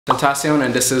XXXtentacion,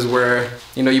 and this is where,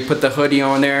 you know, you put the hoodie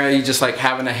on there, you just like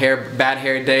having a bad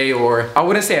hair day, or I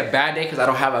wouldn't say a bad day because I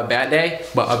don't have a bad day,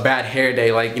 but a bad hair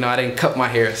day, like, you know, I didn't cut my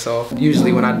hair. So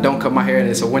usually when I don't cut my hair and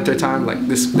it's a winter time, like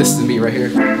this is me right here,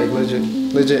 like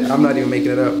legit, I'm not even making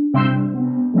it up.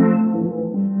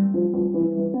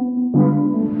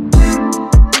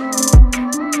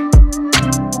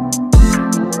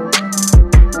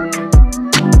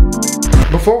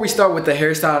 Before we start with the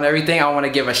hairstyle and everything, I want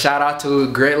to give a shout out to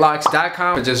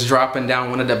Dreadlocks.com for just dropping down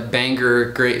one of the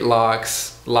banger Dreadlocks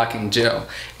locking gel.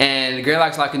 And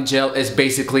Dreadlocks locking gel is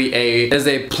basically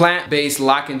a plant-based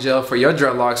locking gel for your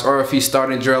dreadlocks, or if you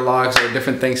start in dreadlocks or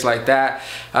different things like that.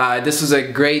 This is a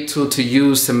great tool to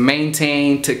use to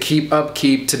maintain, to keep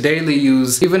upkeep, to daily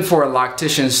use, even for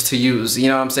locticians to use. You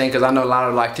know what I'm saying? Because I know a lot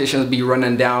of locticians be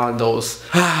running down those.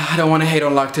 I don't want to hate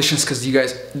on locticians because you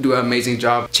guys do an amazing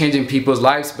job changing people's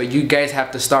lives, but you guys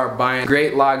have to start buying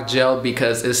Dreadlock gel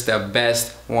because it's the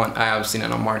best one I have seen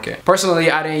on the market. Personally,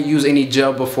 I didn't use any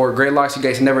gel before Dreadlocks. You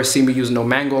guys never see me use no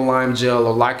mango lime gel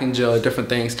or locking gel or different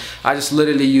things. I just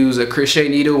literally use a crochet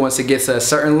needle once it gets a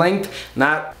certain length,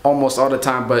 not almost all the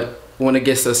time, but when it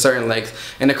gets to a certain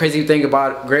length. And the crazy thing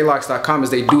about Dreadlocks.com is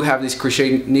they do have this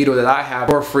crochet needle that I have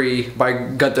for free by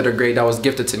Gunther the Great that was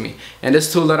gifted to me. And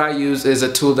this tool that I use is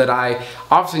a tool that I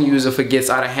often use if it gets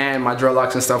out of hand, my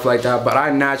dreadlocks and stuff like that, but I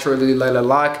naturally let it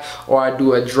lock, or I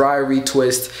do a dry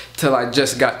retwist till I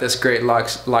just got this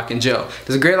Dreadlocks locking gel.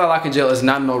 This Dreadlock locking gel is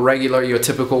not no regular, your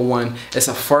typical one. It's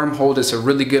a firm hold, it's a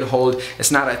really good hold.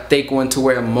 It's not a thick one to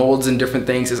where it molds and different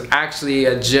things. It's actually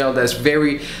a gel that's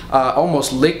very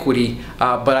almost liquidy,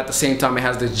 but at the same time it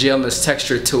has the gelness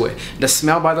texture to it. The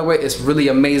smell, by the way, is really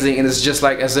amazing, and it's just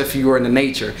like as if you were in the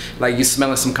nature, like you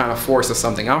smelling some kind of forest or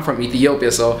something. I'm from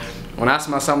Ethiopia, so when I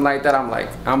smell something like that, I'm like,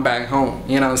 I'm back home.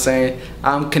 You know what I'm saying?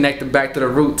 I'm connected back to the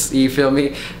roots. You feel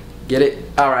me? Get it?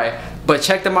 Alright. But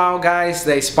check them out, guys.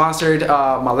 They sponsored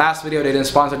my last video. They didn't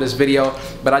sponsor this video,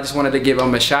 but I just wanted to give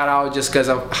them a shout out just because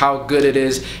of how good it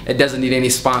is. It doesn't need any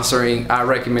sponsoring. I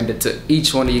recommend it to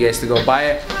each one of you guys to go buy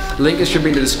it. Link is should be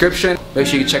in the description. Make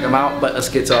sure you check them out. But let's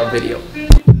get to our video.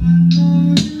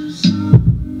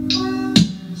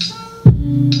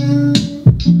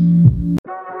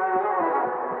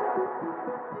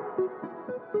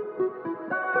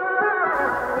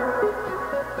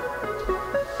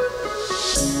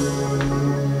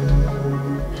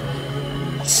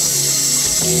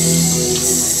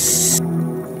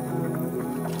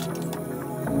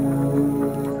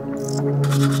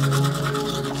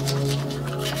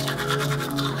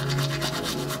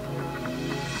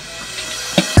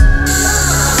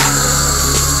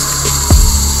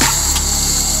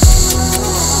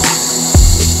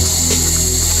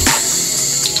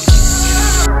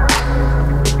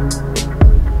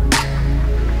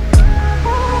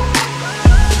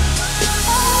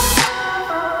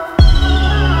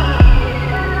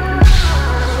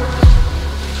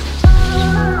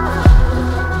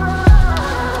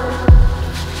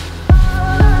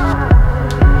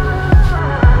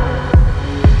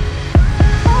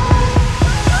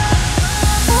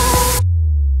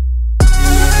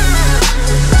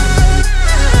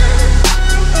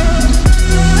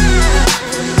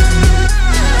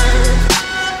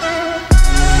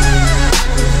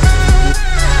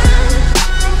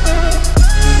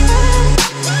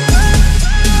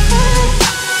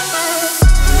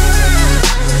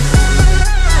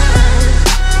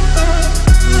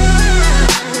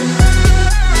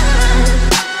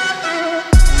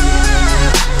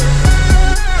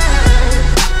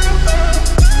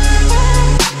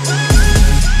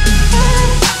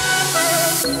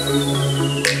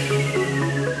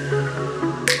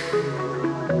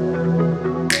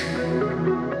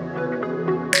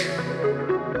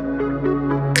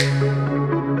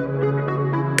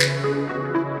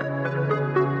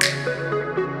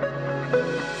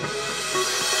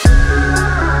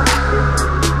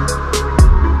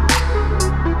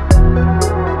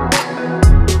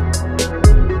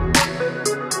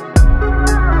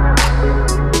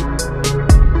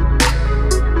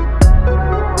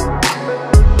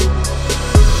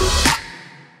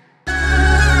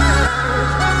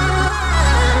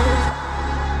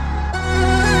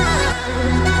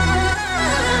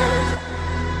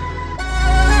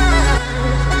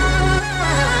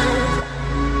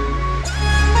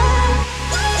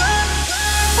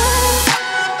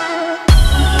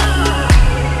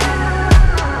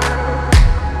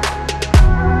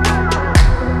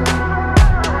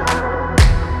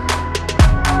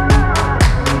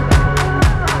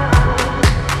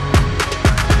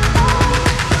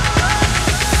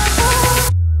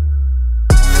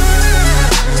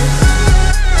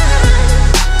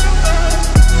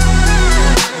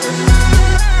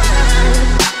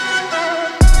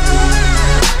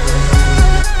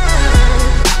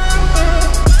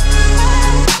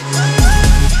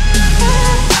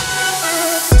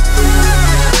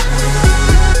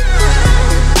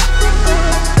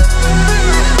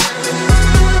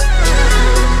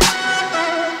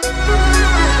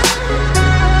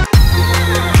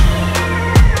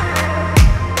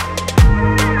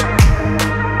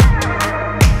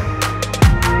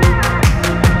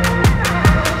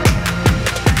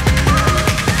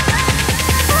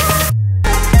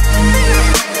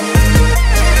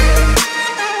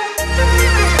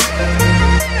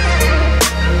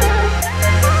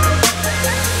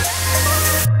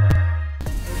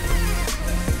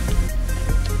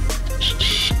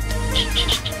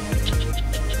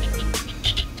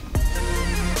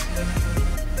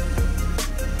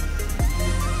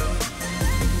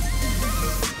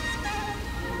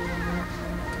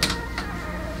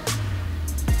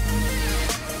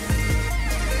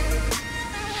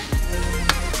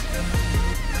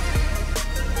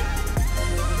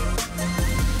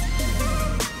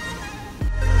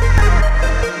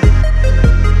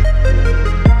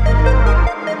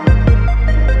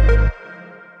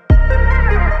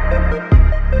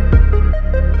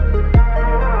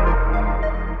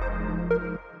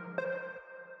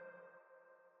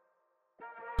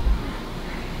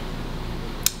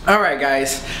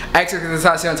 guys,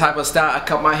 XXXtentacion type of style. I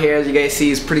cut my hair, as you guys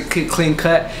see, it's pretty clean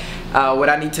cut. What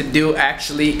I need to do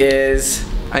actually is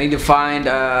I need to find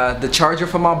the charger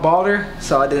for my balder.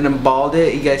 So I didn't bald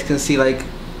it. You guys can see like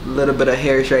a little bit of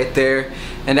hairs right there,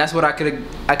 and that's what I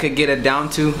could get it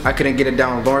down to. I couldn't get it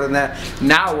down lower than that.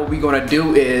 Now what we're gonna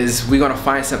do is we're gonna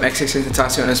find some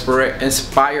XXXtentacion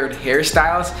inspired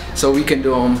hairstyles so we can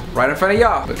do them right in front of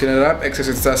y'all. Looking it up,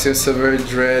 XXXtentacion silver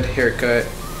dread haircut.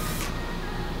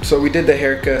 So we did the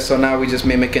haircut, so now we just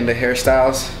mimicking the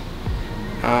hairstyles.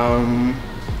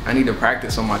 I need to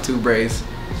practice on my two braids,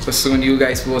 so soon you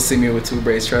guys will see me with two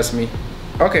braids, trust me.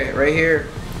 Okay, right here,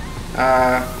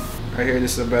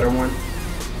 this is a better one.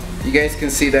 You guys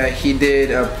can see that he did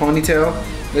a ponytail.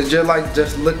 It's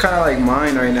just look kind of like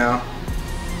mine right now,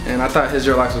 and I thought his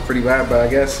dreadlocks was pretty bad, but I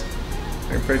guess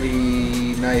they're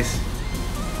pretty nice,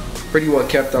 pretty well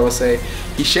kept, I would say.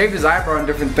 He shaved his eyebrow and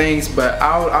different things, but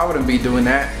I wouldn't be doing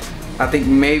that. I think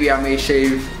maybe I may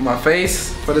shave my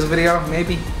face for this video.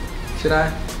 Maybe, should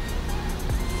I?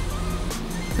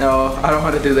 No, I don't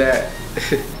want to do that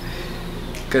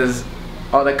because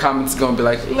all the comments gonna be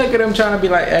like, look at him trying to be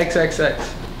like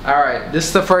XXX. Alright, this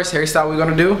is the first hairstyle we're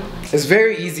gonna do. It's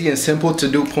very easy and simple to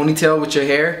do ponytail with your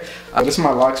hair. This is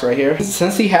my locks right here.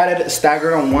 Since he had it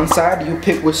staggered on one side, you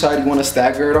pick which side you want to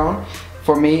stagger it on.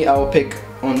 For me, I will pick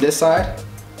on this side.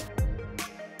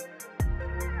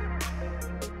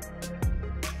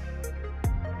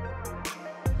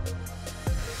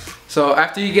 So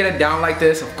after you get it down like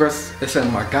this, of course it's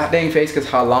in my goddamn face because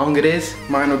how long it is.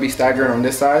 Mine will be staggered on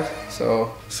this side.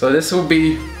 So this will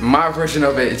be my version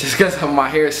of it, just because my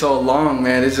hair is so long,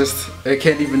 man. I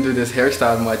can't even do this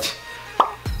hairstyle much.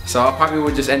 So I probably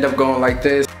would just end up going like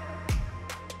this.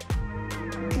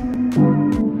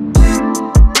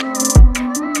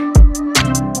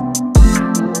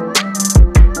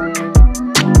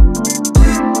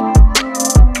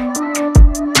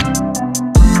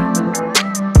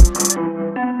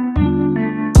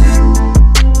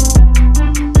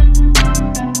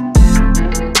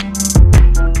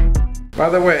 By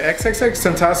the way,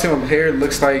 XXXtentacion hair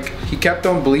looks like he kept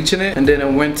on bleaching it and then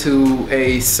it went to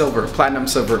a silver, platinum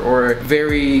silver, or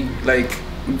very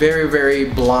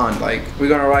blonde. Like, we're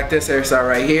gonna rock this hairstyle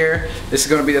right here. This is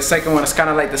gonna be the second one. It's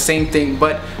kind of like the same thing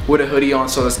but with a hoodie on,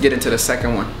 so let's get into the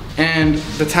second one. And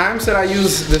the times that I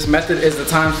use this method is the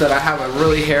times that I have a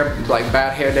really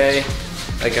bad hair day,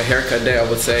 like a haircut day, I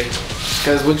would say.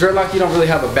 Because with dreadlock, you don't really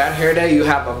have a bad hair day, you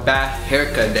have a bad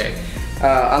haircut day.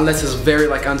 Unless it's very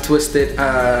like untwisted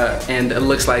and it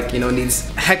looks like, you know, needs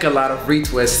heck a lot of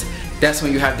retwist, that's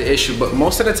when you have the issue. But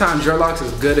most of the time dreadlocks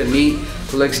is good and neat,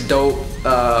 looks dope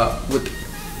with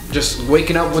just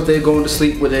waking up with it, going to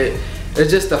sleep with it. It's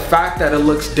just the fact that it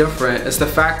looks different. It's the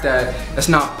fact that it's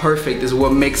not perfect is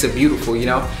what makes it beautiful, you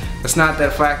know. It's not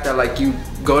that fact that like you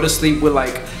go to sleep with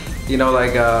like, you know,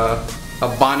 like a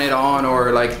bonnet on,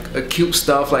 or like a cute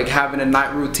stuff like having a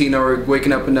night routine or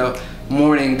waking up in the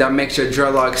morning that makes your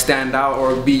dreadlocks stand out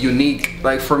or be unique.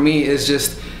 Like for me, it's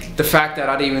just the fact that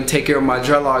I didn't even take care of my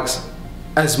dreadlocks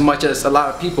as much as a lot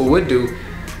of people would do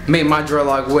made my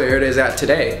dreadlock where it is at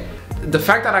today. The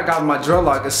fact that I got my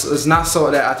dreadlock is not so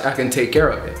that I can take care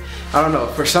of it. I don't know,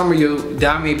 for some of you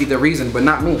that may be the reason, but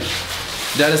not me.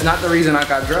 That is not the reason I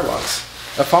got dreadlocks.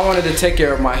 If I wanted to take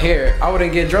care of my hair, I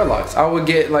wouldn't get dreadlocks. I would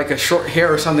get like a short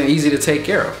hair or something easy to take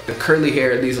care of. The curly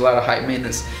hair needs a lot of high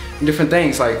maintenance and different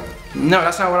things. Like, no,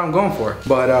 that's not what I'm going for.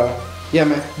 But yeah,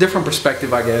 man, different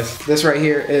perspective, I guess. This right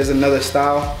here is another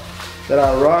style that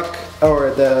I rock,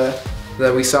 or that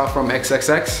we saw from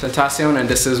XXXtentacion, and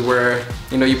this is where,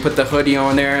 you know, you put the hoodie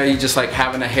on there, you just like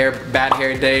having a bad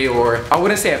hair day, or I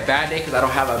wouldn't say a bad day because I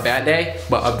don't have a bad day,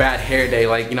 but a bad hair day,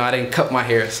 like, you know, I didn't cut my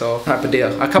hair, so type of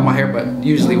deal. I cut my hair, but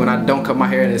usually when I don't cut my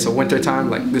hair and it's a winter time,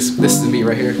 like this is me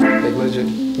right here, like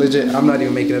legit, I'm not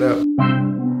even making it up.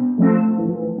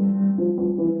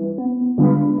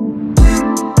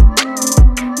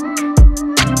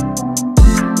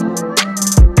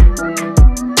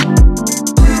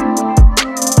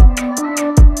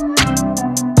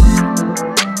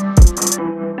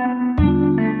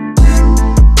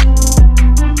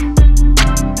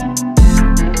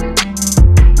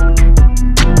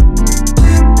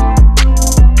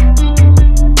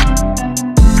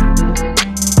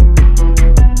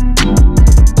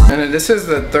 This is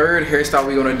the third hairstyle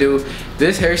we're gonna do.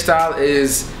 This hairstyle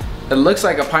it looks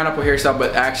like a pineapple hairstyle,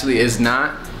 but actually is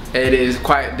not. It is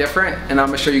quite different, and I'm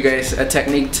gonna show you guys a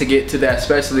technique to get to that,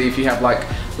 especially if you have like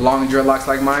long dreadlocks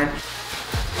like mine.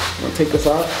 I'm gonna take this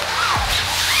off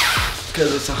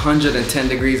because it's 110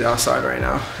 degrees outside right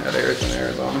now at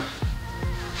Arizona.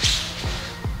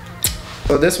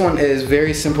 So this one is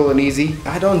very simple and easy.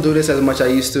 I don't do this as much as I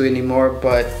used to anymore,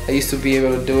 but I used to be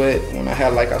able to do it when I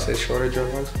had, like I said, shorter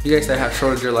dreadlocks. You guys that have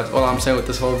shorter dreadlocks, all I'm saying with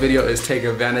this whole video is take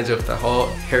advantage of the whole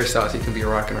hairstyles you can be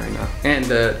rocking right now. And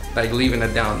like leaving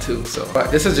it down too. So,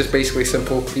 but this is just basically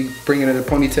simple. You bring it in a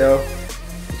ponytail,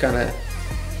 you kind of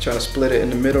try to split it in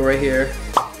the middle right here.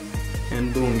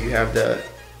 And boom, you have the,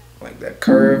 like that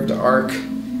curve, the arc.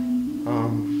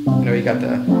 You know, you got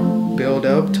the build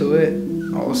up to it.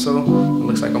 Also, it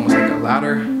looks like almost like a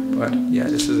ladder, but yeah,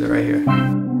 this is it right here.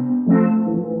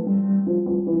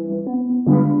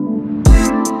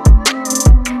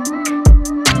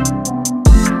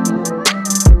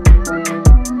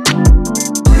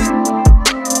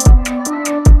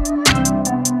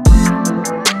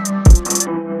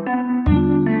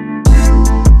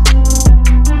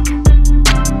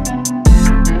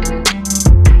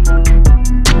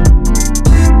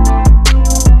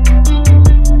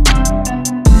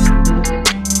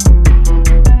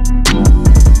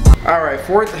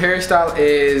 Fourth hairstyle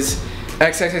is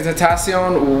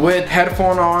XXXtentacion with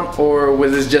headphone on, or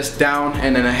with it just down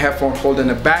and then a headphone holding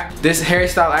it back. This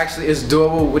hairstyle actually is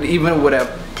doable with even with a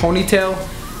ponytail,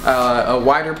 a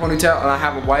wider ponytail, and I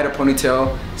have a wider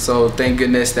ponytail, so thank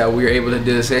goodness that we were able to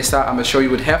do this hairstyle. I'm gonna show you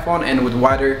with headphone and with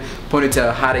wider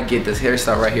ponytail how to get this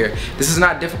hairstyle right here. This is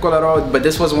not difficult at all, but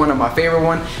this was one of my favorite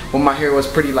ones when my hair was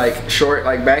pretty like short,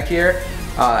 like back here.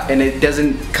 And it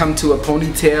doesn't come to a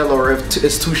ponytail, or if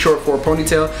it's too short for a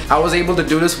ponytail. I was able to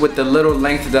do this with the little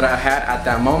length that I had at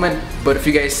that moment, but if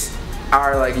you guys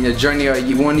are like in your journey of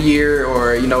 1 year,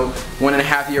 or you know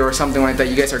 1.5 years or something like that,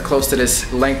 you guys are close to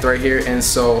this length right here, and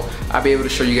so I'll be able to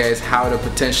show you guys how to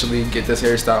potentially get this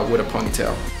hairstyle with a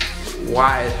ponytail.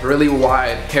 Wide, really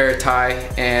wide hair tie,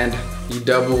 and you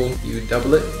double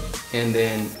it, and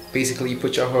then basically you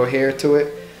put your whole hair to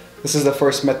it. This is the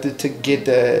first method to get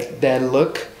that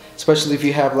look, especially if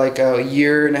you have like a 1.5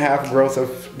 year growth of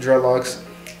dreadlocks.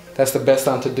 That's the best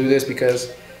time to do this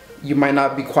because you might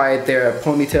not be quite there at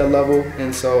ponytail level,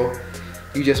 and so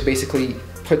you just basically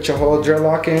put your whole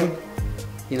dreadlock in,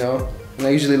 you know. And I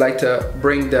usually like to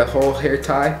bring the whole hair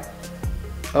tie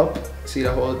up. See,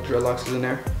 the whole dreadlocks is in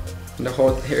there, and the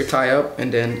whole hair tie up,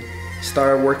 and then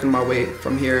start working my way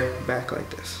from here back like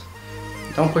this.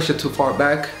 Don't push it too far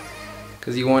back,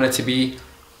 because you want it to be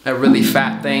a really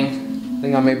fat thing. I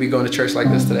think I may be going to church like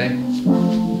this today.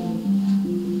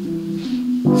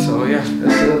 So yeah,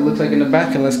 that's what it looks like in the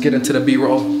back, and let's get into the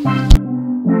B-roll.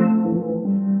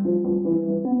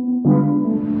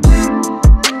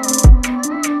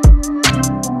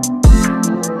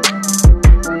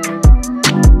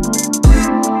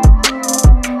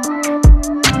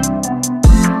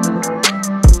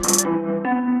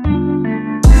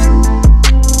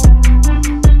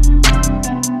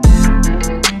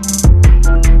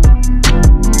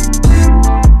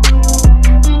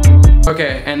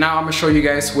 Okay, and now I'm gonna show you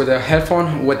guys with a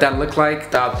headphone what that look like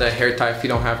without the hair tie. If you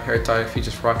don't have hair tie, if you're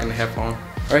just rocking the headphone.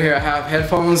 Right here I have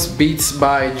headphones, Beats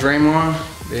by Draymond.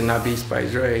 They're not Beats by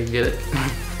Dre, you get it?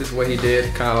 This is what he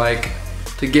did, kind of like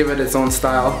to give it its own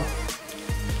style.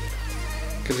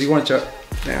 Cause you want your,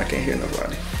 man, I can't hear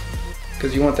nobody.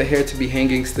 Cause you want the hair to be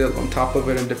hanging still on top of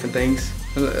it and different things.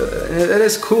 It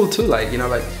is cool too, like, you know,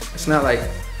 like, it's not like,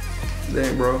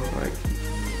 dang bro, like,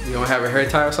 you don't have a hair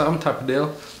tie or something type of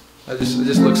deal. It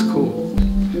just looks cool.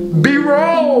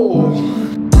 B-roll!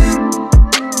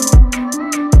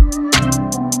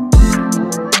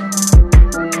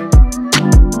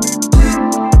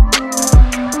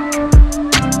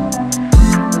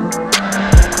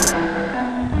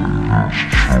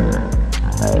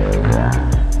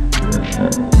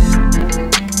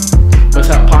 What's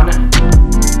up, partner?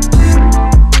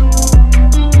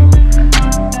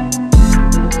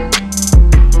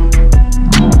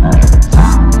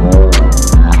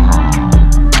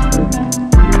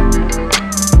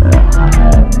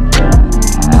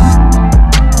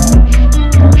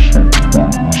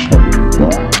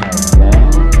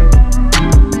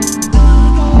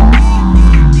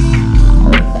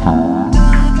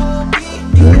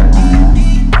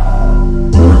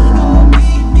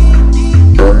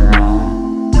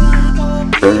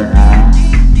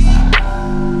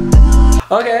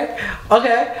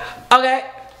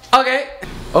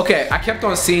 Okay, I kept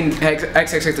on seeing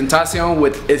XXXtentacion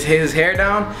with his hair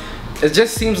down. It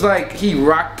just seems like he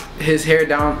rocked his hair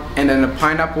down and then a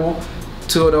pineapple,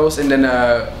 2 of those, and then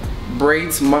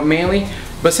braids mainly.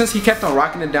 But since he kept on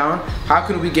rocking it down, how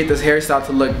could we get this hairstyle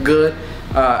to look good?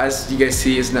 As you guys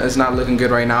see, it's not looking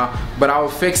good right now, but I will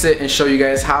fix it and show you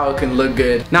guys how it can look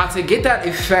good. Now, to get that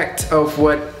effect of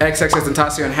what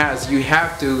XXXtentacion has, you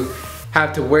have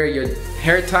to wear your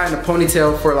hair tie in a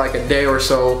ponytail for like a day or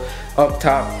so, up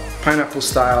top, pineapple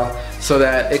style, so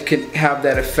that it can have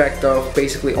that effect of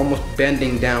basically almost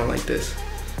bending down like this.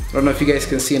 I don't know if you guys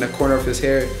can see in the corner of his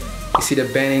hair, you see the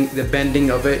bending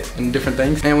of it and different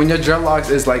things. And when your dreadlocks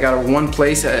is like out of one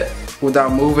place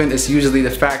without moving, it's usually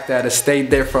the fact that it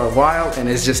stayed there for a while and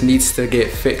it just needs to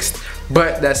get fixed.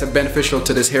 But that's beneficial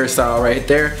to this hairstyle right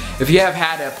there. If you have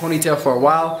had a ponytail for a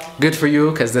while, good for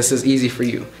you, because this is easy for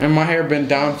you. And my hair been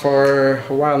down for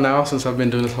a while now, since I've been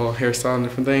doing this whole hairstyle and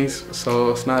different things.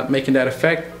 So it's not making that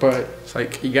effect, but it's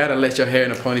like you gotta let your hair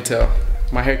in a ponytail.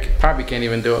 My hair probably can't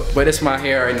even do it, but it's my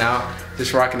hair right now.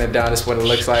 Just rocking it down, this is what it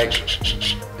looks like.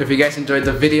 If you guys enjoyed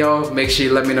the video, make sure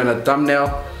you let me know in the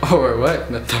thumbnail, or what?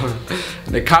 In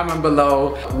the comment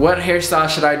below, what hairstyle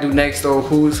should I do next, or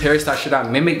whose hairstyle should I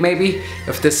mimic maybe?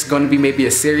 If this is going to be maybe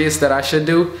a series that I should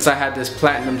do. So I had this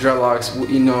platinum dreadlocks,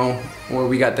 you know, where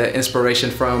we got the inspiration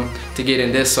from to get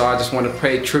in this, so I just want to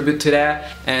pay tribute to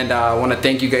that. And I want to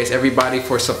thank you guys, everybody,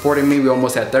 for supporting me. We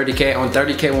almost at 30K. On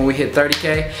 30K, when we hit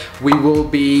 30K, we will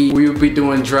be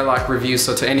doing dreadlock reviews.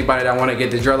 So to anybody that want to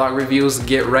get the dreadlock reviews,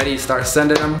 get ready, start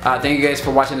sending them. Thank you guys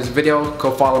for watching this video.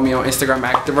 Go follow me on Instagram,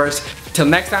 Activerse. Till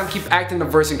next time, keep acting the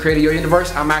verse and creating your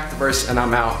universe. I'm Activerse, and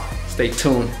I'm out. Stay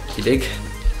tuned. You dig?